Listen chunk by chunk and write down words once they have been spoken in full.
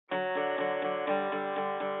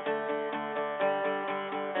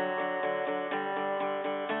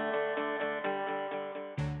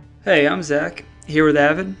Hey, I'm Zach, here with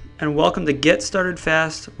Avid, and welcome to Get Started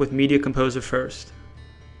Fast with Media Composer First.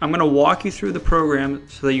 I'm going to walk you through the program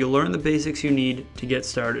so that you learn the basics you need to get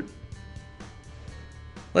started.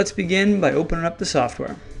 Let's begin by opening up the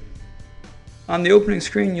software. On the opening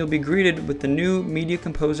screen, you'll be greeted with the new Media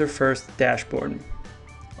Composer First dashboard.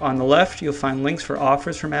 On the left, you'll find links for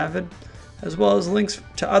offers from Avid, as well as links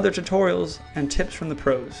to other tutorials and tips from the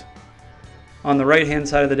pros. On the right-hand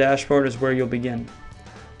side of the dashboard is where you'll begin.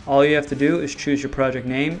 All you have to do is choose your project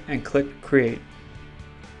name and click Create.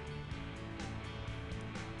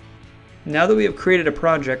 Now that we have created a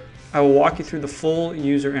project, I will walk you through the full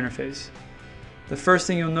user interface. The first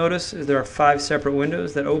thing you'll notice is there are 5 separate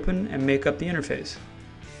windows that open and make up the interface.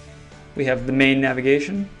 We have the main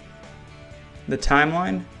navigation, the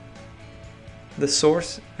timeline, the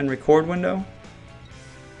source and record window,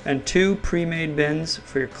 and 2 pre-made bins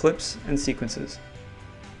for your clips and sequences.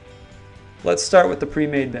 Let's start with the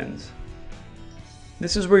pre-made bins.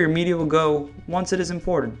 This is where your media will go once it is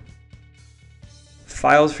imported.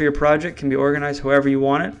 Files for your project can be organized however you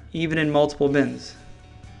want it, even in multiple bins.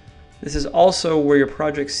 This is also where your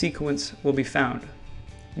project sequence will be found.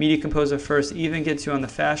 Media Composer First even gets you on the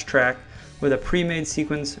fast track with a pre-made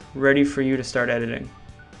sequence ready for you to start editing.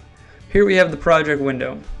 Here we have the project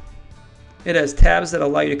window. It has tabs that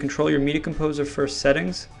allow you to control your Media Composer First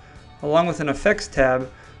settings, along with an effects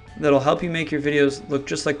tab that'll help you make your videos look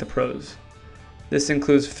just like the pros. This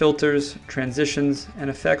includes filters, transitions, and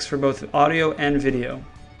effects for both audio and video.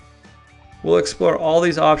 We'll explore all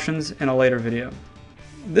these options in a later video.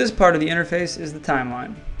 This part of the interface is the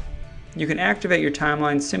timeline. You can activate your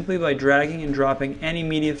timeline simply by dragging and dropping any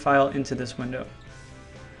media file into this window.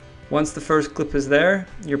 Once the first clip is there,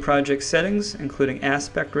 your project settings, including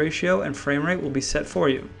aspect ratio and frame rate, will be set for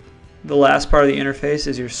you. The last part of the interface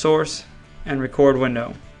is your source and record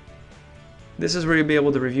window. This is where you'll be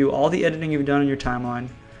able to review all the editing you've done in your timeline,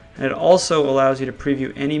 and it also allows you to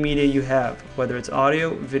preview any media you have, whether it's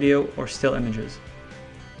audio, video, or still images.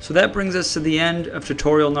 So that brings us to the end of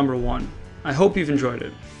tutorial number 1. I hope you've enjoyed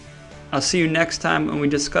it. I'll see you next time when we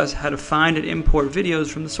discuss how to find and import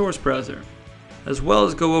videos from the source browser, as well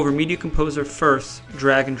as go over Media Composer First's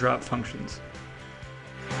drag and drop functions.